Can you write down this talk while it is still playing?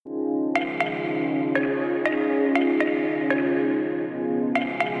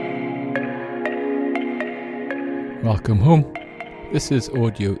Welcome home. This is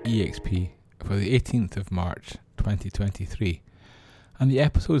Audio EXP for the 18th of March 2023, and the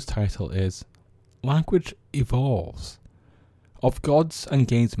episode's title is Language Evolves. Of Gods and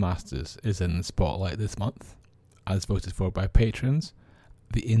Games Masters is in the spotlight this month, as voted for by patrons.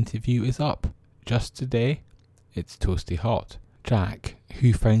 The interview is up. Just today, it's toasty hot. Jack,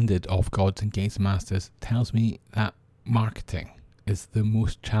 who founded Of Gods and Games Masters, tells me that marketing is the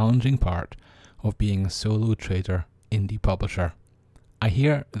most challenging part of being a solo trader indie publisher. I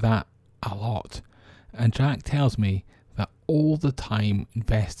hear that a lot, and Jack tells me that all the time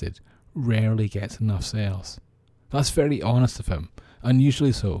invested rarely gets enough sales. That's very honest of him,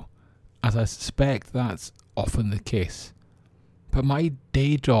 unusually so, as I suspect that's often the case. But my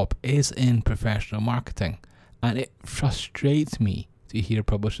day job is in professional marketing, and it frustrates me to hear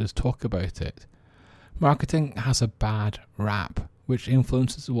publishers talk about it. Marketing has a bad rap, which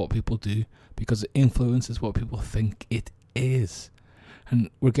influences what people do because it influences what people think it is. And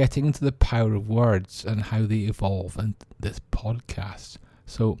we're getting into the power of words and how they evolve in this podcast.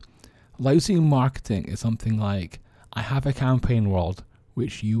 So, lousy marketing is something like, I have a campaign world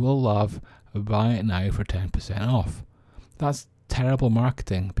which you will love, buy it now for 10% off. That's terrible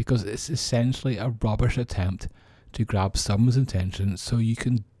marketing because it's essentially a rubbish attempt to grab someone's attention so you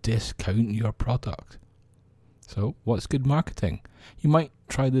can discount your product. So, what's good marketing? You might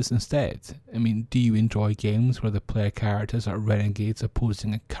try this instead. Do you enjoy games where the player characters are renegades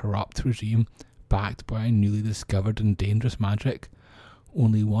opposing a corrupt regime backed by a newly discovered and dangerous magic?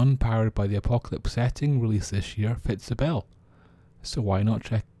 Only one powered by the apocalypse setting released this year fits the bill. So why not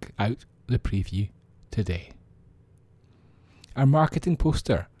check out the preview today? Our marketing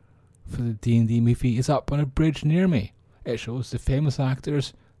poster for the D&D movie is up on a bridge near me. It shows the famous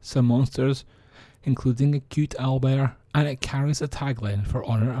actors, some monsters, including a cute owlbear, and it carries a tagline for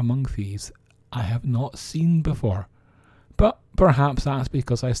Honor Among Thieves I have not seen before. But perhaps that's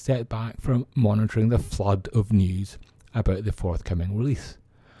because I stepped back from monitoring the flood of news about the forthcoming release.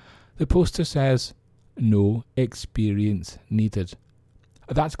 The poster says, "No experience needed."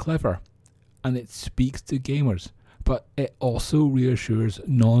 That's clever, and it speaks to gamers, but it also reassures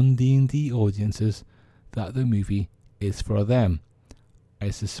non-D&D audiences that the movie is for them. I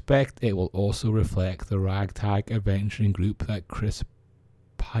suspect it will also reflect the ragtag adventuring group that Chris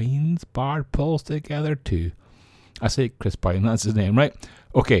Pine's bard pulls together too. I say Chris Pine, that's his name, right?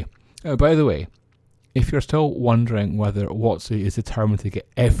 Okay, by the way, if you're still wondering whether WotC is determined to get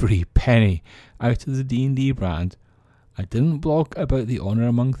every penny out of the D&D brand, I didn't blog about the Honor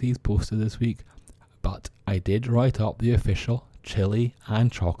Among Thieves poster this week, but I did write up the official chili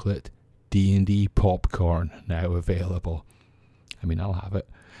and chocolate D&D popcorn now available. I'll have it.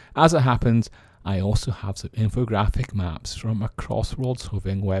 As it happens, I also have some infographic maps from a Crossworld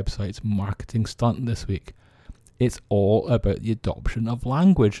Solving website's marketing stunt this week. It's all about the adoption of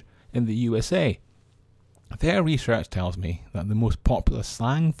language in the USA. Their research tells me that the most popular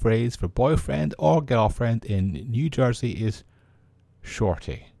slang phrase for boyfriend or girlfriend in New Jersey is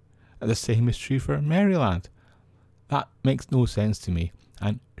shorty. The same is true for Maryland. That makes no sense to me,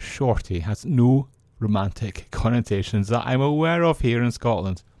 and shorty has no romantic connotations that I'm aware of here in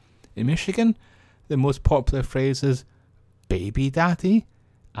Scotland. In Michigan, the most popular phrase is baby daddy,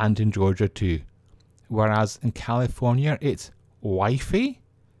 and in Georgia too. Whereas in California, it's wifey.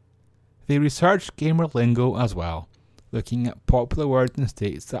 They researched gamer lingo as well, looking at popular words in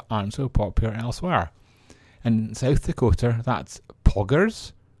states that aren't so popular elsewhere. And in South Dakota, that's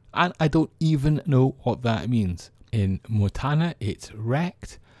poggers, and I don't even know what that means. In Montana, it's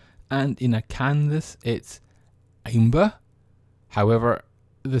wrecked, and in Kansas, it's imba. However,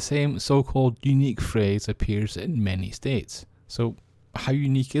 the same so-called unique phrase appears in many states. So, how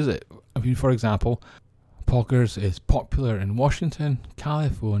unique is it? For example, poggers is popular in Washington,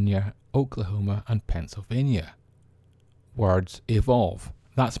 California, Oklahoma, and Pennsylvania. Words evolve.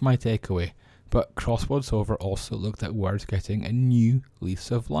 That's my takeaway. But Crossword Solver also looked at words getting a new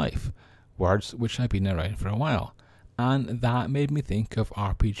lease of life. Words which have been around for a while. And that made me think of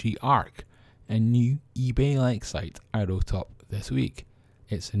RPG Arc, a new eBay-like site I wrote up this week.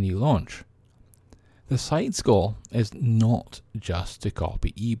 It's a new launch. The site's goal is not just to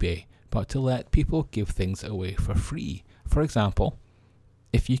copy eBay, but to let people give things away for free. For example,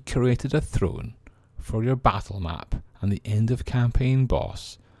 if you created a throne for your battle map and the end of campaign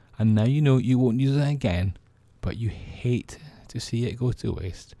boss, and now you know you won't use it again, but you hate to see it go to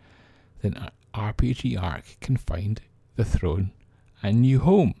waste, then RPG Arc can find the throne a new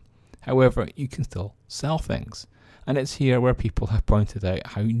home. However, you can still sell things. And it's here where people have pointed out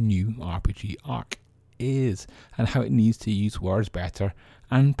how new RPG Arc is and how it needs to use words better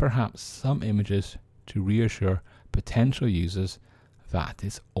and perhaps some images to reassure potential users that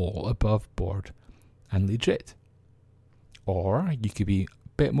it's all above board and legit. Or you could be a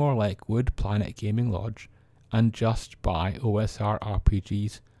bit more like Wood Planet Gaming Lodge and just buy OSR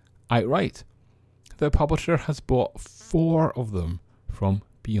RPGs outright. The publisher has bought 4 of them from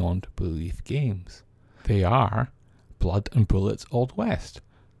Beyond Belief Games. They are Blood and Bullets Old West.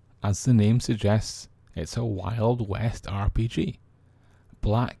 As the name suggests, it's a Wild West RPG.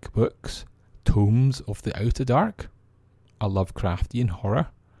 Black Books, Tomes of the Outer Dark, a Lovecraftian horror.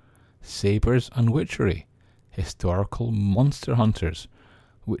 Sabres and Witchery, historical monster hunters,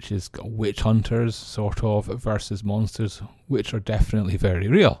 which is witch hunters sort of versus monsters which are definitely very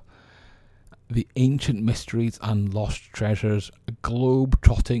real. The Ancient Mysteries and Lost Treasures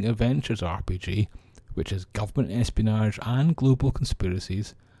Globe-Trotting Adventures RPG, which is government espionage and global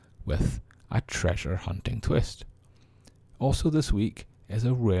conspiracies with a treasure hunting twist. Also this week is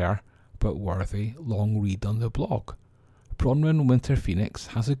a rare but worthy long read on the blog. Bronwyn Winter Phoenix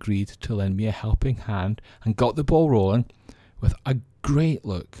has agreed to lend me a helping hand and got the ball rolling with a great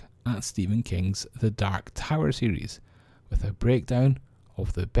look at Stephen King's The Dark Tower series, with a breakdown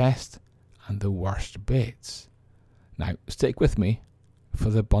of the best and the worst bits. Now, stick with me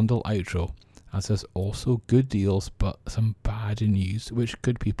for the bundle outro, as there's also good deals but some bad news which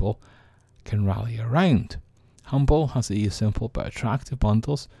good people can rally around. Humble has these simple but attractive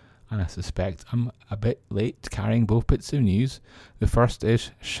bundles, and I suspect I'm a bit late carrying both bits of news. The first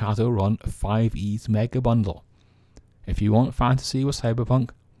is Shadowrun 5e's Mega Bundle. If you want fantasy with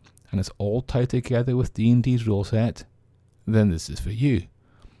cyberpunk, and it's all tied together with D&D's rule set, then this is for you.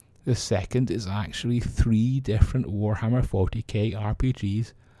 The second is actually 3 different Warhammer 40k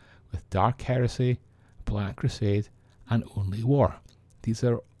RPGs with Dark Heresy, Black Crusade, and Only War. These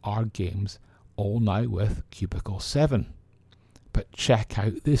are our games, all now with Cubicle 7. But check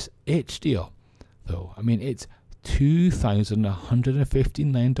out this itch deal, though. I mean, it's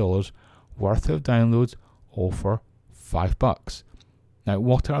 $2,159 worth of downloads, all for $5. Now,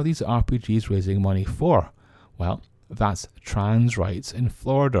 what are these RPGs raising money for? Well, that's trans rights in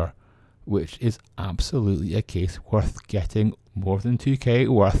Florida, which is absolutely a case worth getting more than $2,000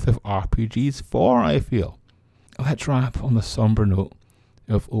 worth of RPGs for, I feel. Let's wrap on the somber note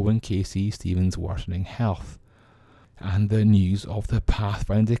of Owen Casey Stevens' worsening health, and the news of the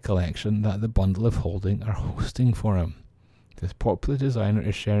Pathfinder collection that the Bundle of Holding are hosting for him. This popular designer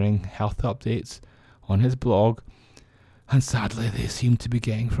is sharing health updates on his blog, and sadly they seem to be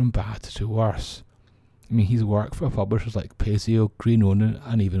getting from bad to worse. I mean, he's worked for publishers like Paisley, Green Onan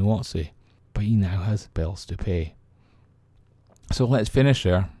and even WotC, but he now has bills to pay. So let's finish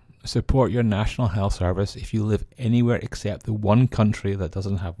there. Support your National Health Service if you live anywhere except the one country that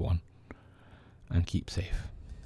doesn't have one, and keep safe.